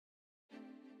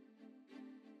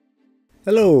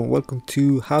Hello, welcome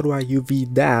to How Do I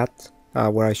UV That,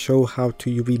 where I show how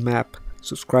to UV map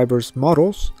subscribers'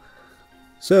 models.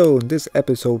 So in this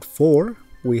episode 4,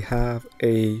 we have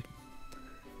a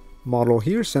model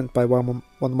here sent by one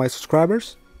of my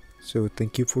subscribers. So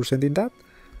thank you for sending that.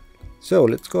 So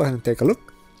let's go ahead and take a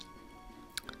look.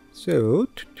 So,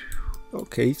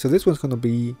 okay, so this one's going to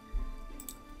be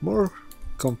more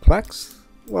complex,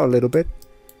 well, a little bit,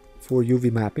 for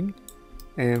UV mapping.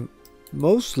 And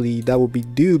mostly that would be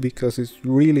due because it's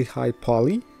really high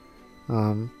poly.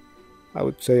 I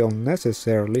would say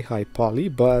unnecessarily high poly,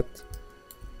 but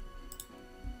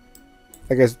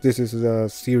I guess this is a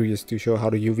series to show how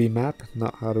to UV map,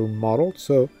 not how to model.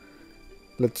 So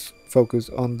let's focus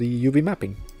on the UV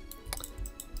mapping.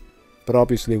 But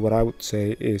obviously what I would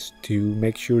say is to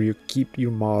make sure you keep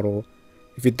your model,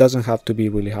 if it doesn't have to be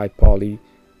really high poly,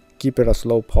 keep it as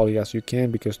low poly as you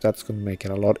can, because that's going to make it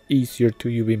a lot easier to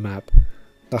UV map.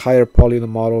 The higher poly the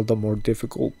model, the more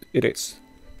difficult it is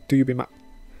to UV map.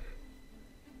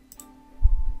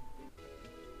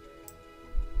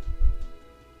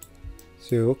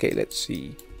 So okay, let's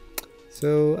see.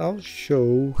 So I'll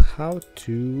show how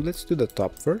to, let's do the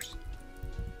top first.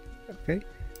 Okay,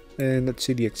 and let's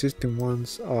see, the existing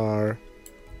ones are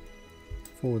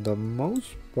for the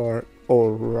most part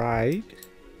alright.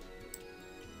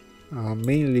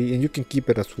 Mainly, and you can keep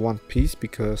it as one piece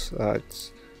because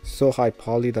it's so high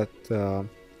poly that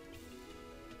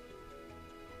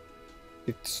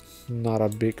it's not a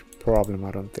big problem,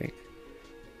 I don't think.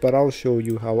 But I'll show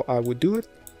you how I would do it.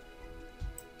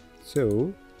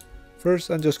 So first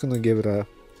I'm just gonna give it a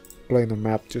planar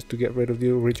map just to get rid of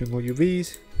the original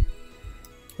UVs,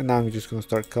 and now I'm just gonna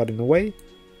start cutting away.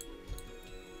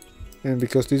 And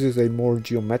because this is a more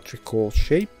geometrical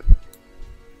shape,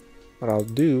 what I'll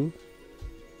do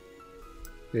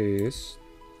is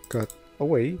cut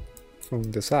away from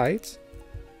the sides.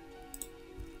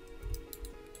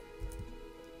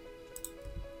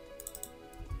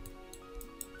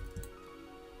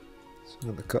 So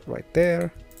I'm gonna cut right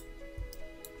there.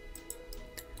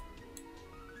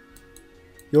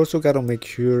 You also gotta make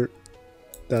sure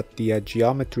that the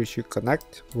geometry should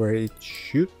connect where it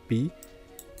should be.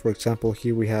 For example,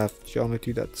 here we have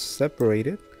geometry that's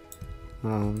separated,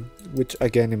 which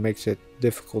again, it makes it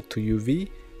difficult to UV.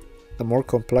 The more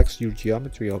complex your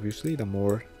geometry, obviously, the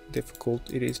more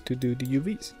difficult it is to do the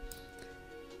UVs.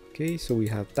 Okay, so we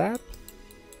have that.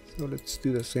 So let's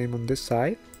do the same on this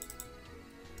side.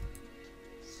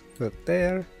 Cut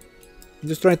there. I'm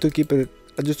just trying to keep it.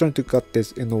 I'm just trying to cut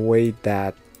this in a way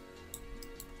that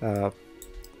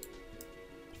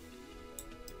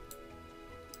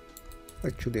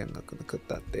actually, I'm not gonna cut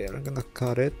that there. I'm gonna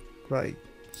cut it right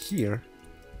here,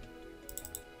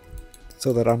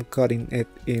 so that I'm cutting it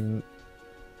in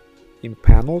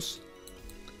panels.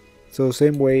 So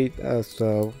same way as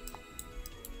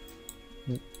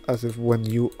if when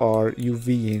you are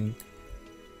UVing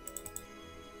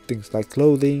things like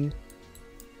clothing,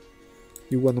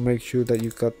 you want to make sure that you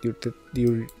cut your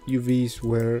UVs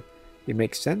where it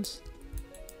makes sense.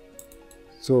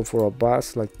 So for a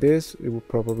bus like this, it will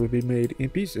probably be made in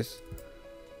pieces.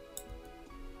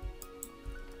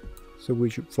 So we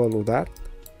should follow that.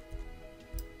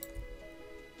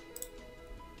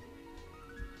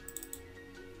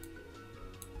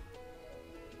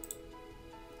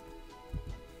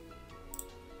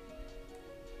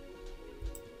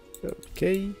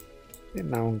 Okay,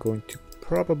 and now I'm going to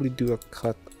probably do a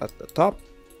cut at the top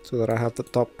so that I have the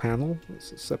top panel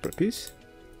as a separate piece.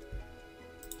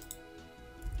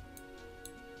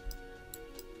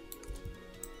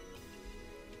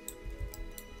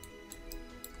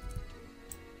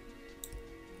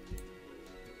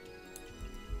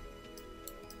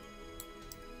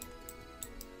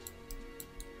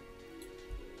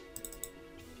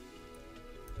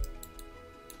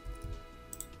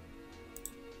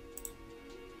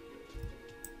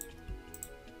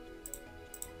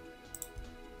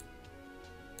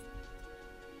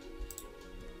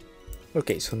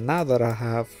 Okay, so now that I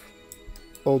have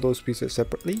all those pieces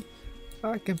separately,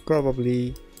 I can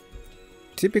probably,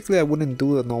 typically I wouldn't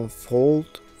do an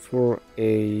unfold for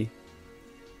a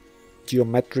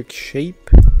geometric shape.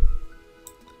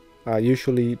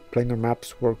 Usually planar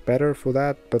maps work better for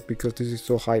that, but because this is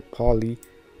so high poly,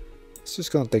 it's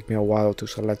just gonna take me a while to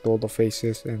select all the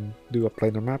faces and do a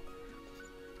planar map.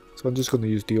 So I'm just gonna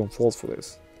use the unfold for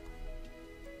this.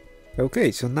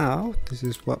 Okay, so now this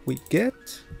is what we get.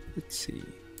 Let's see.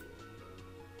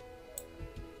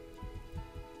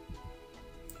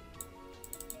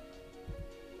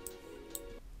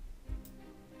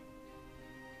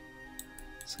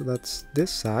 So that's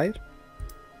this side.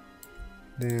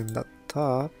 Then the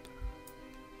top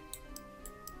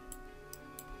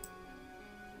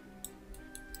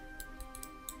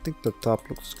think the top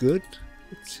looks good.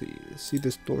 Let's see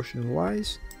distortion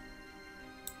wise.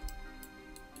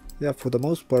 Yeah, for the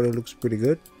most part it looks pretty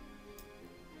good.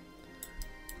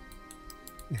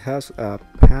 It has a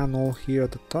panel here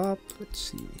at the top. Let's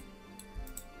see.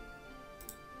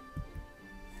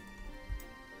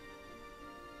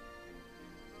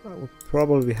 I would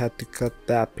probably have to cut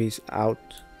that piece out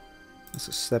as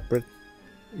a separate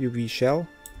UV shell.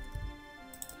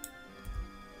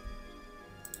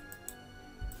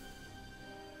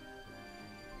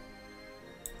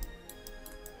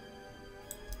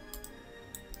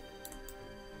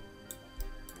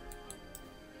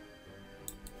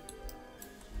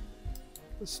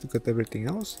 Let's look at everything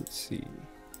else. Let's see.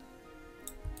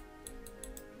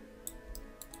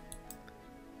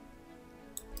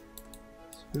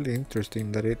 It's really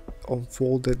interesting that it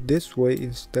unfolded this way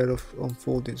instead of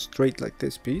unfolding straight like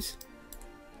this piece.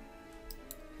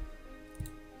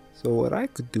 So what I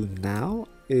could do now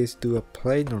is do a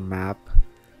planar map.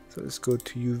 So let's go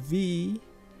to UV,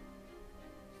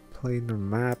 planar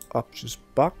map options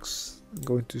box. I'm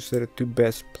going to set it to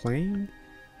best plane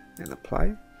and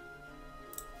apply.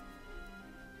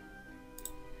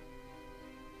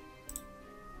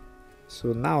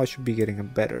 So now I should be getting a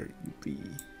better UV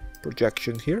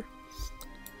projection here.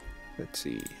 Let's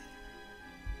see.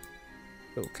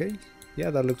 Okay, yeah,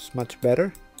 that looks much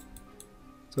better.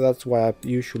 So that's why I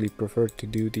usually prefer to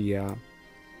do the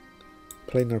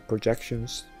planar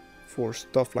projections for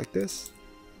stuff like this.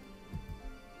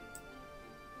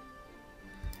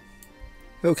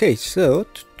 Okay, so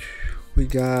we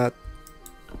got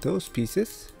those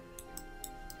pieces.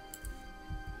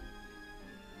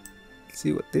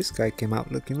 See what this guy came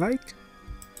out looking like.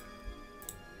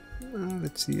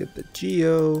 Let's see at the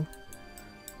geo.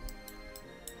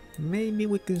 Maybe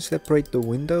we can separate the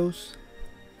windows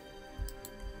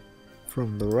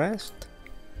from the rest.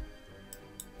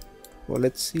 Well,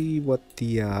 let's see what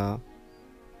the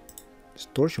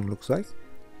distortion looks like.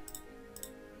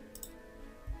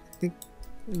 I think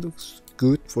it looks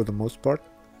good for the most part,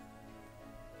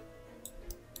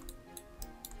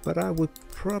 but I would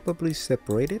probably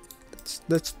separate it.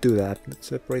 Let's do that. Let's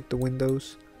separate the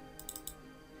windows.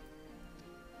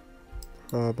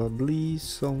 Probably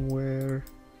somewhere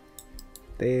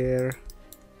there.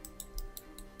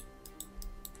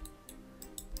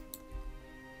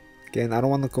 Again, I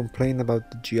don't want to complain about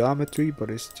the geometry, but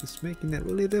it's just making it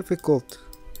really difficult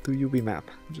to UV map.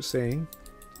 I'm just saying.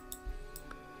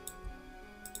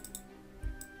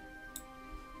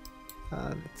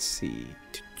 Let's see.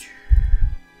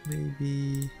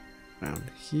 Maybe around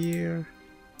here.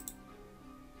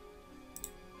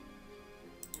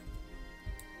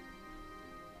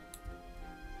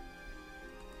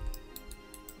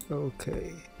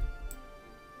 Okay.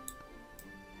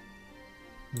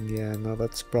 Yeah, no,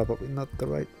 that's probably not the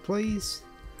right place.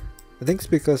 I think it's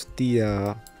because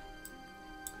the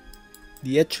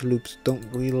edge loops don't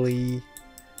really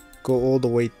go all the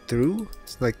way through.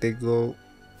 It's like they go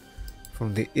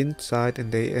from the inside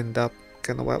and they end up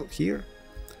kind of out here.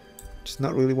 Which is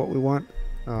not really what we want.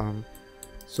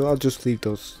 So I'll just leave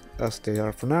those as they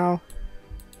are for now.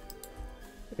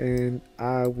 And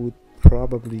I would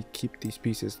probably keep these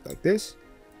pieces like this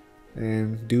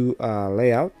and do a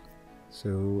layout.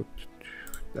 So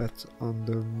that's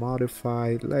under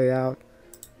modified layout.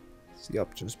 It's the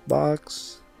options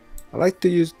box. I like to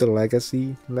use the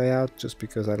legacy layout just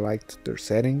because I liked their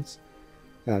settings.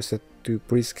 And I set to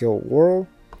prescale world,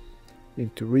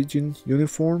 into region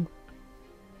uniform,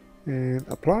 and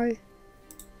apply.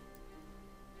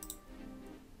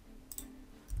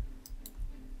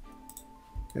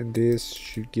 And this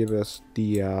should give us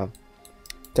the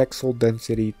texel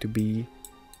density to be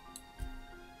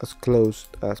as close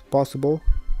as possible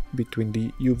between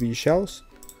the UV shells.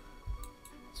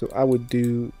 So I would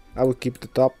keep the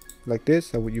top like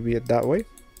this. I would UV it that way.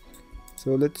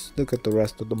 So let's look at the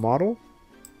rest of the model.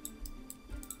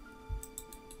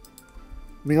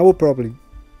 I mean, I will probably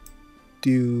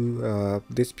do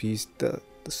this piece the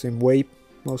same way,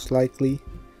 most likely.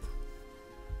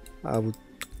 I would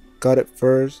cut it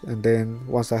first, and then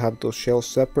once I have those shells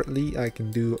separately, I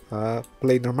can do a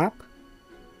planar map.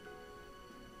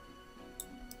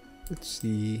 Let's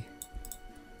see.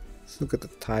 Let's look at the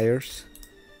tires.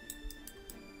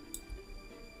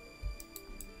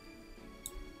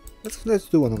 Let's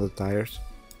do one of the tires.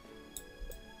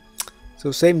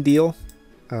 So same deal.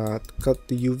 Cut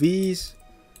the UVs.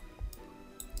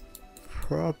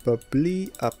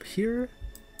 Probably up here.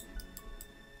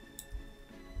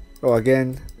 Oh,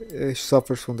 again, it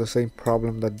suffers from the same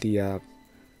problem that the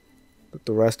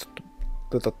rest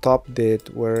that the top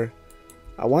did, where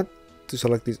I want to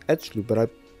select this edge loop, but I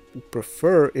would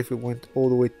prefer if it went all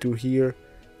the way through here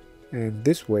and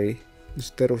this way,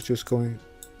 instead of just going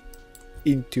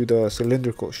into the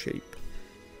cylindrical shape.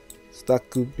 So that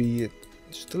could be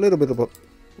just a little bit of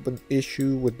an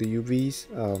issue with the UVs,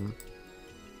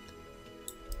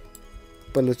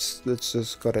 but let's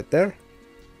just cut it there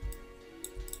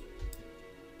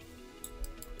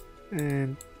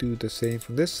and do the same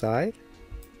from this side.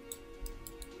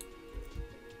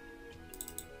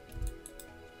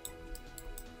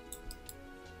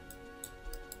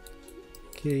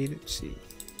 Okay, let's see.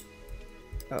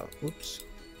 Oh, oops.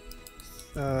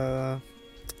 So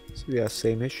we have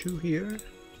same issue here.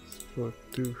 Let's go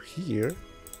through here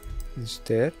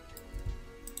instead.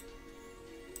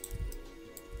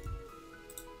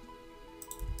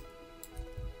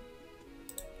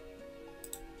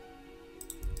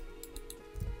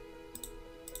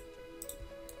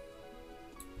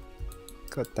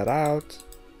 Cut that out.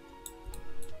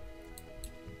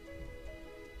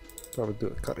 Probably do a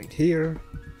cutting here.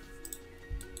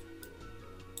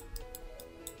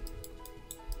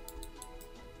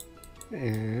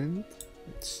 And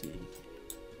let's see.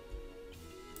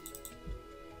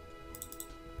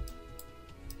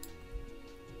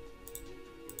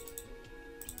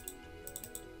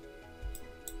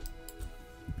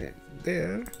 And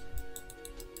there.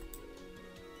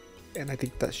 And I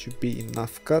think that should be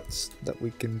enough cuts that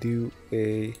we can do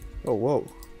a... Oh, whoa.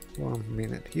 1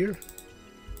 minute here.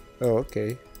 Oh,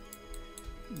 okay.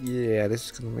 Yeah, this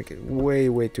is gonna make it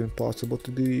way too impossible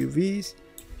to do UVs.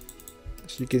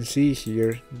 As you can see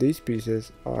here, these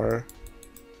pieces are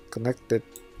connected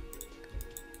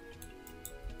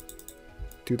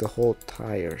to the whole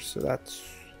tire, so that's,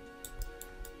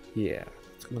 yeah,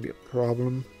 it's gonna be a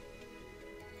problem.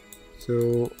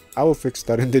 So I will fix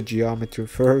that in the geometry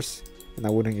first, and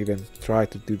I wouldn't even try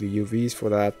to do the UVs for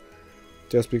that,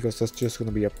 just because that's just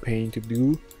gonna be a pain to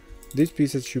do. These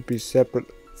pieces should be separate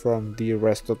from the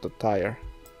rest of the tire.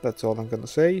 That's all I'm gonna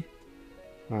say.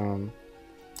 And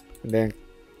then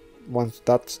once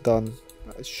that's done,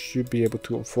 I should be able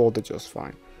to unfold it just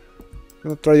fine. I'm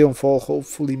gonna try to unfold.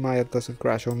 Hopefully Maya doesn't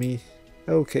crash on me.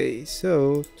 Okay,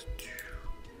 so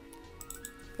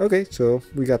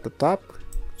we got the top,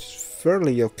 which is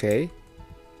fairly okay.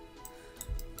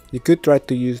 You could try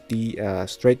to use the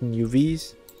straighten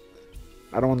UVs.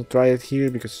 I don't want to try it here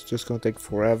because it's just going to take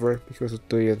forever because of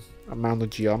the amount of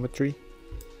geometry.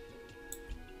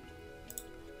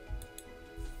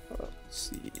 Let's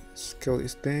see, let's kill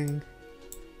this thing.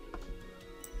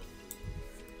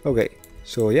 Okay,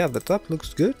 so yeah, the top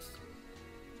looks good.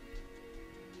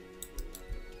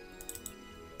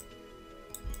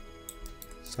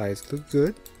 Sides look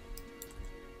good.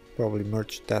 Probably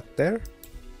merge that there.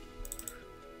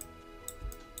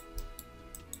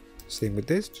 Same with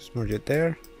this, just merge it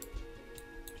there.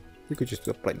 You could just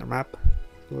do a planar map.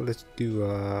 So let's do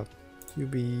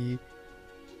UV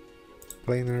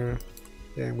planar,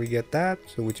 and we get that,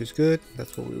 so which is good.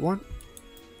 That's what we want.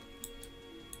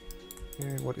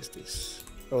 And what is this?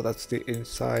 Oh, that's the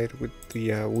inside with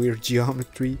the weird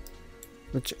geometry,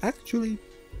 which actually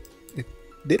it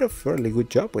did a fairly good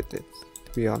job with it,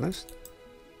 to be honest.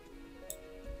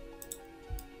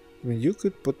 I mean, you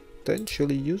could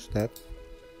potentially use that.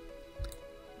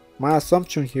 My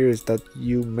assumption here is that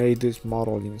you made this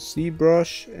model in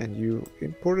ZBrush and you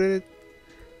exported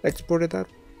that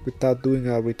without doing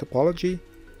a retopology,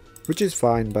 which is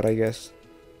fine, but I guess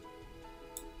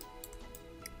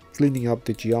cleaning up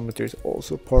the geometry is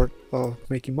also part of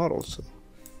making models.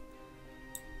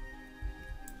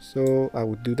 So I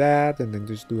would do that and then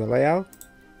just do a layout.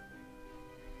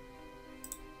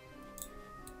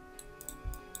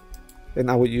 And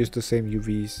I would use the same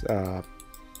UVs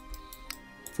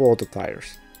for all the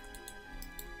tires.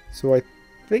 So I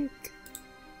think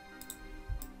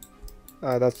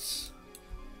that's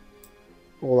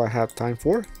all I have time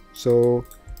for. So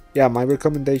yeah, my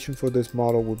recommendation for this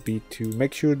model would be to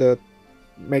make sure that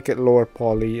make it lower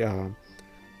poly,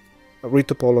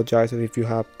 retopologize it if you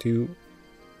have to,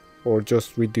 or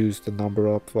just reduce the number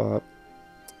of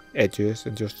edges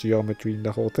and just geometry in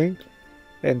the whole thing.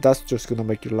 And that's just gonna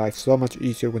make your life so much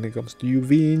easier when it comes to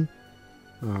UVing.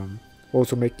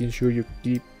 Also making sure you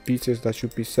keep pieces that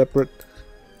should be separate,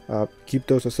 keep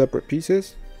those as separate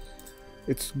pieces.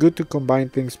 It's good to combine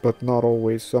things, but not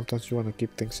always. Sometimes you want to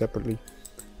keep things separately.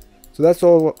 So that's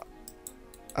all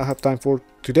I have time for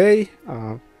today.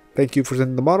 Thank you for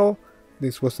sending the model.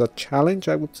 This was a challenge,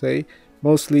 I would say,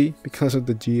 mostly because of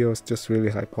the geos, just really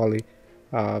high poly.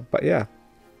 But yeah,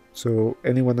 so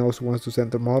anyone else who wants to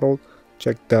send the model,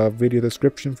 check the video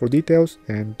description for details,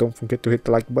 and don't forget to hit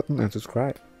the like button and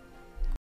subscribe.